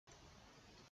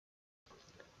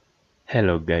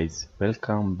Hello guys,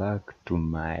 welcome back to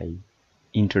my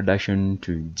introduction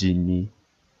to Genie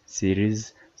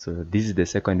series. So this is the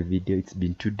second video. It's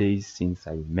been 2 days since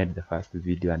I made the first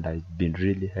video and I've been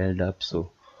really held up, so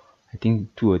I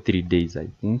think 2 or 3 days I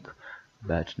think.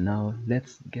 But now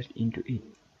let's get into it.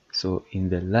 So in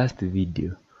the last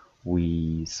video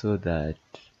we saw that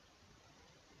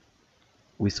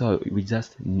we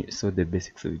just saw the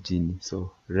basics of Genie.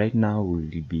 So right now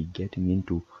we'll be getting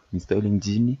into installing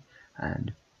Genie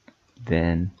and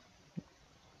then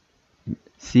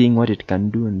seeing what it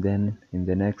can do, and then in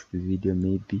the next video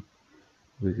maybe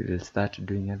we will start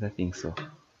doing other things. So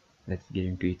let's get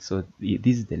into it. So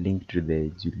this is the link to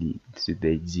the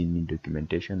Genie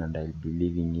documentation, and I'll be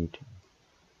leaving it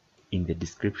in the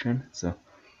description, so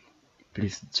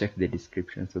please check the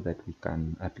description so that we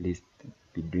can at least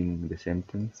be doing the same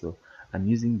thing. So I'm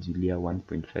using Julia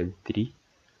 1.53,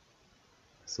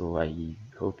 so I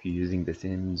hope you're using the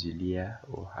same Julia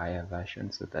or higher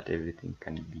version so that everything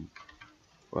can be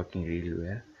working really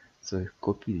well. So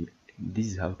copy, this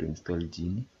is how to install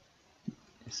Genie.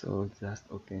 So just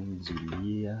open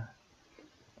Julia.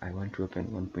 I want to open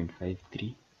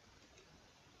 1.53.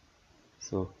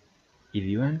 so if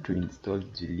you want to install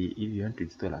Julia, if you want to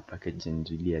install a package in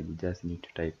Julia, you just need to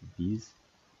type this,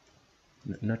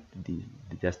 not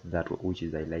just that which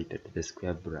is highlighted, the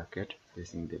square bracket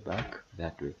facing the back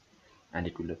that way, and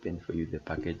it will open for you the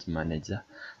package manager.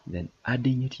 Then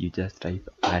adding it, you just type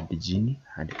add Genie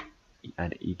and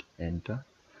hit enter,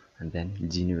 and then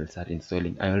Genie will start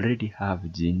installing. I already have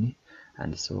Genie,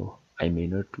 and so I may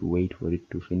not wait for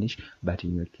it to finish, but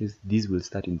in your case this will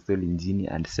start installing Genie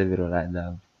and several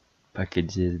other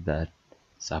packages that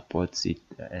supports it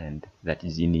and that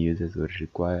Genie uses or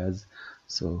requires.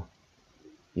 So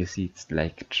you see, it's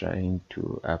like trying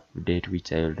to update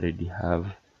which I already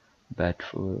have, but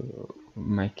for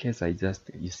my case I just,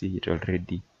 you see, it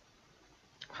already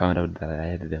found out that I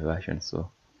had the version, so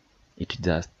it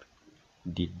just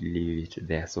did leave it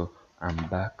there. So I'm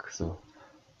back. So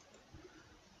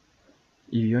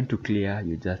if you want to clear,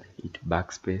 you just hit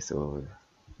backspace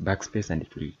and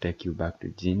it will take you back to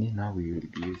Genie. Now we will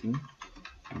be using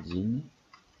Genie,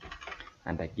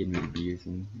 and again we'll be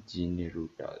using Genie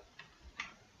router.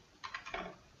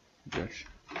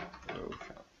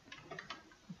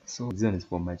 So this one is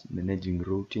for managing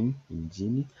routing in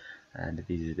Genie, and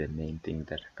this is the main thing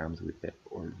that comes with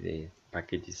all the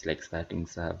packages like starting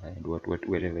server and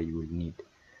whatever you will need.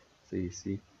 So you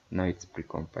see, now it's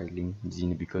pre-compiling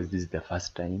Genie because this is the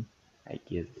first time, I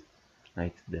guess. Now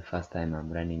it's the first time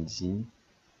I'm running Genie,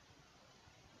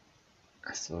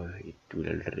 so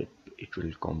it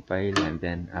will compile, and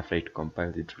then after it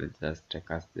compiles, it will just take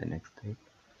us to the next step,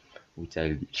 which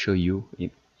I'll show you.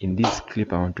 In this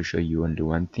clip I want to show you only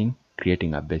one thing: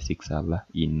 creating a basic server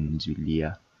in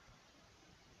Julia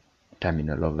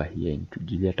terminal over here into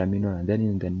Julia terminal, and then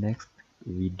in the next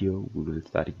video we will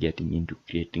start getting into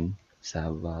creating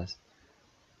servers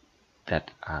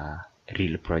that are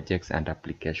real projects and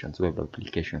applications, web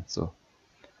applications. So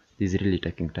this is really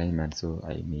taking time, and so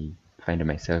I may find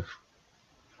myself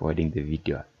forwarding the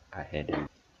video ahead.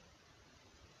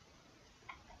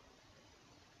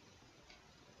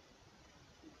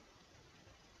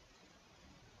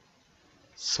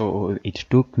 So it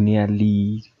took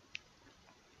nearly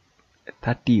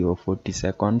 30 or 40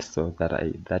 seconds, so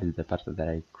that is the part that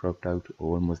I cropped out,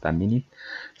 almost a minute.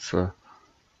 So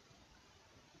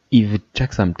if it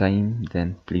takes some time,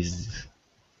 then please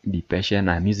be patient.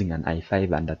 I'm using an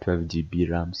i5 and a 12 GB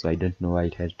RAM, so I don't know why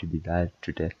it has to be that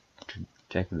to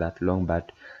take that long,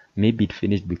 but maybe it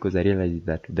finished because I realized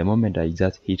that the moment I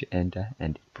just hit enter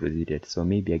and it proceeded. So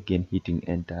maybe again hitting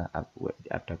enter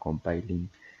after compiling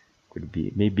could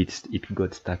be, maybe it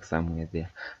got stuck somewhere there.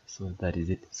 So that is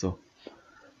it. So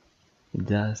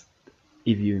just,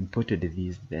 if you imported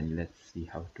this, then let's see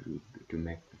how to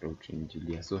make routes in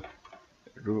Julia. So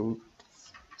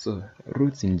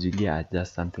routes in Julia are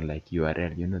just something like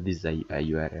URL. You know, this is a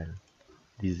URL,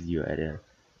 this is URL,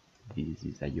 this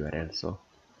is a URL. So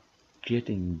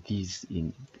creating this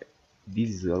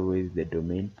is always the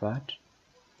domain part,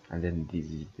 and then this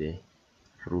is the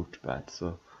root part.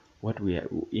 So what we are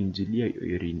in Julia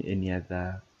or in any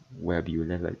other web you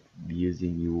will ever be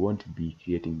using, you won't be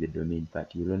creating the domain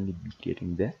part, you'll only be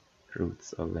creating the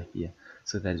roots over here.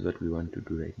 So that's what we want to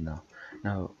do right now.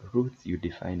 Now roots you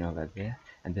define over there,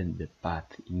 and then the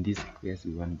path, in this case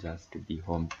we want just to be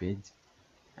home page,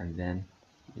 and then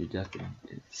you just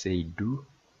say do,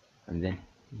 and then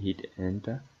hit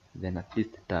enter, then at this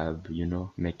tab, you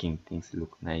know, making things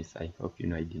look nice. I hope you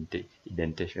know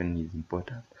indentation is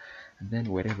important. And then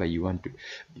wherever you want to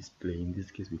display, in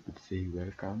this case we could say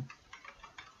welcome,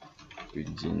 to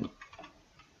genie,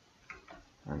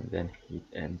 and then hit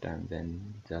enter, and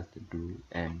then just do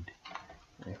end.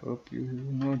 I hope you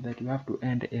know that you have to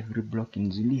end every block in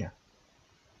Julia.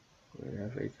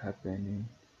 Wherever it's happening,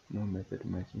 no method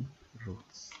matching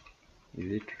roots.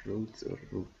 Is it roots or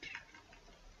root?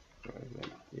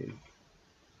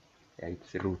 Yeah,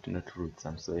 it's root, not roots.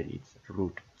 I'm sorry, it's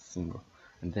root single.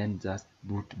 And then just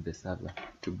boot the server.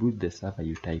 To boot the server,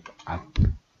 you type up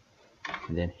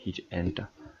and then hit enter.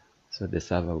 So the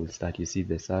server will start. You see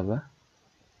the server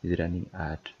is running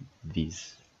at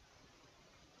this.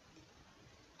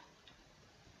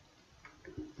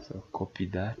 So copy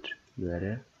that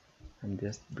URL and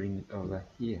just bring it over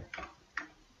here.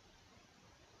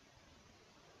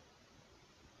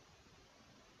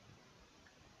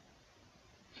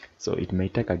 So it may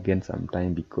take again some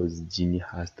time because Genie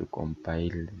has to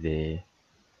compile the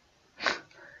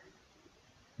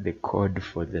code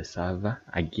for the server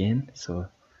again. So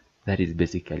that is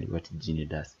basically what Genie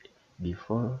does.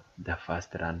 Before the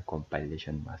first run,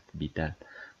 compilation must be done.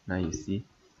 Now you see,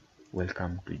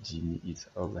 welcome to Genie is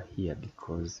over here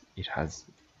because it has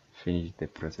finished the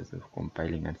process of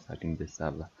compiling and starting the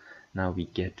server. Now we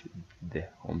get the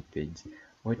home page.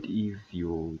 What if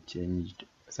you changed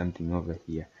something over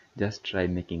here? Just try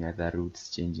making other routes,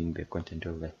 changing the content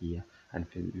over here and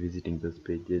visiting those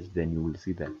pages. Then you will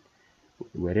see that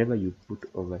wherever you put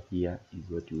over here is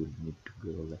what you will need to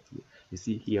go over here. You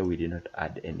see here we did not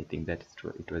add anything. That is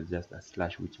true. It was just a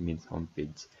slash, which means home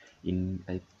page.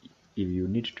 If you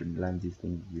need to learn these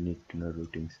things, you need to know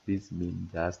routings. This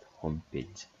means just home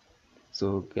page.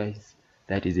 So guys,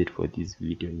 that is it for this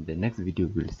video. In the next video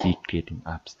we'll see creating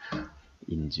apps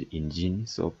in Genie.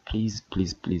 So please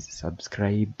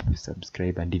subscribe,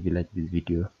 and if you like this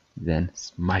video, then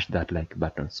smash that like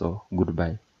button. So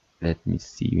goodbye, let me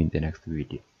see you in the next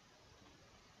video.